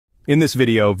In this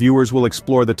video, viewers will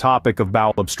explore the topic of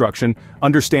bowel obstruction,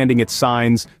 understanding its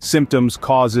signs, symptoms,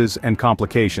 causes, and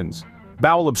complications.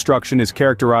 Bowel obstruction is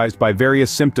characterized by various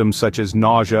symptoms such as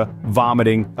nausea,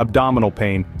 vomiting, abdominal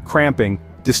pain, cramping,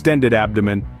 distended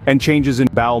abdomen, and changes in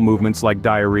bowel movements like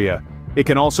diarrhea. It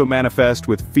can also manifest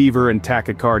with fever and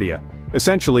tachycardia.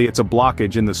 Essentially, it's a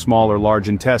blockage in the small or large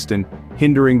intestine,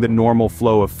 hindering the normal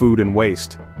flow of food and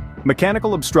waste.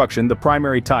 Mechanical obstruction, the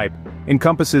primary type,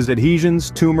 encompasses adhesions,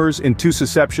 tumors,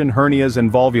 intussusception, hernias,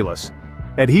 and volvulus.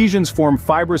 Adhesions form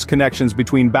fibrous connections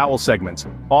between bowel segments,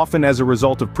 often as a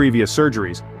result of previous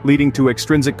surgeries, leading to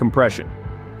extrinsic compression.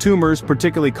 Tumors,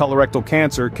 particularly colorectal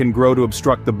cancer, can grow to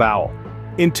obstruct the bowel.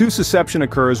 Intussusception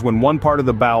occurs when one part of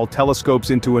the bowel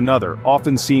telescopes into another,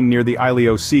 often seen near the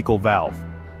ileocecal valve.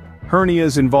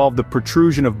 Hernias involve the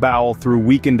protrusion of bowel through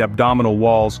weakened abdominal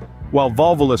walls, while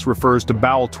volvulus refers to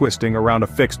bowel twisting around a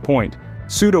fixed point.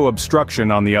 Pseudo obstruction,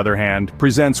 on the other hand,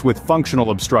 presents with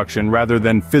functional obstruction rather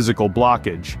than physical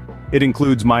blockage. It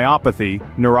includes myopathy,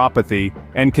 neuropathy,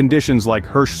 and conditions like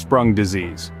Hirschsprung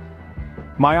disease.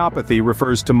 Myopathy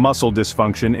refers to muscle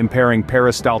dysfunction impairing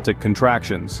peristaltic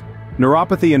contractions.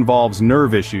 Neuropathy involves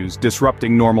nerve issues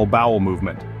disrupting normal bowel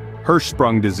movement.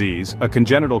 Hirschsprung disease, a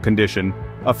congenital condition,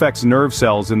 affects nerve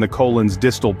cells in the colon's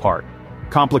distal part.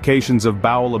 Complications of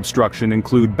bowel obstruction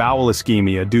include bowel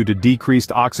ischemia due to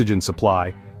decreased oxygen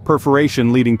supply,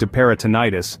 perforation leading to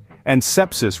peritonitis, and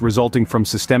sepsis resulting from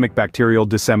systemic bacterial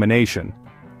dissemination.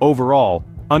 Overall,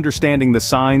 understanding the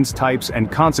signs, types,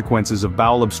 and consequences of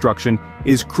bowel obstruction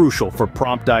is crucial for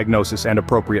prompt diagnosis and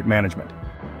appropriate management.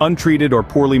 Untreated or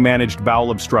poorly managed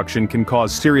bowel obstruction can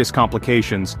cause serious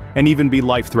complications and even be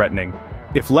life-threatening.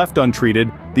 If left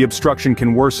untreated, the obstruction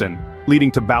can worsen,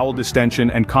 leading to bowel distension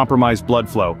and compromised blood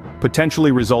flow,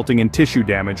 potentially resulting in tissue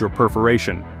damage or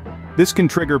perforation. This can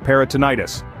trigger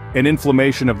peritonitis, an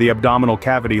inflammation of the abdominal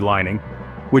cavity lining,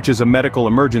 which is a medical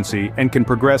emergency and can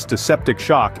progress to septic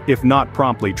shock if not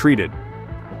promptly treated.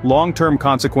 Long-term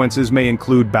consequences may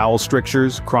include bowel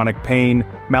strictures, chronic pain,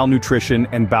 malnutrition,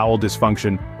 and bowel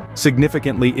dysfunction,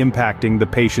 significantly impacting the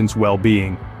patient's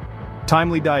well-being.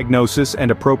 Timely diagnosis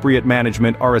and appropriate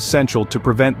management are essential to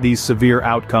prevent these severe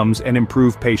outcomes and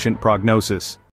improve patient prognosis.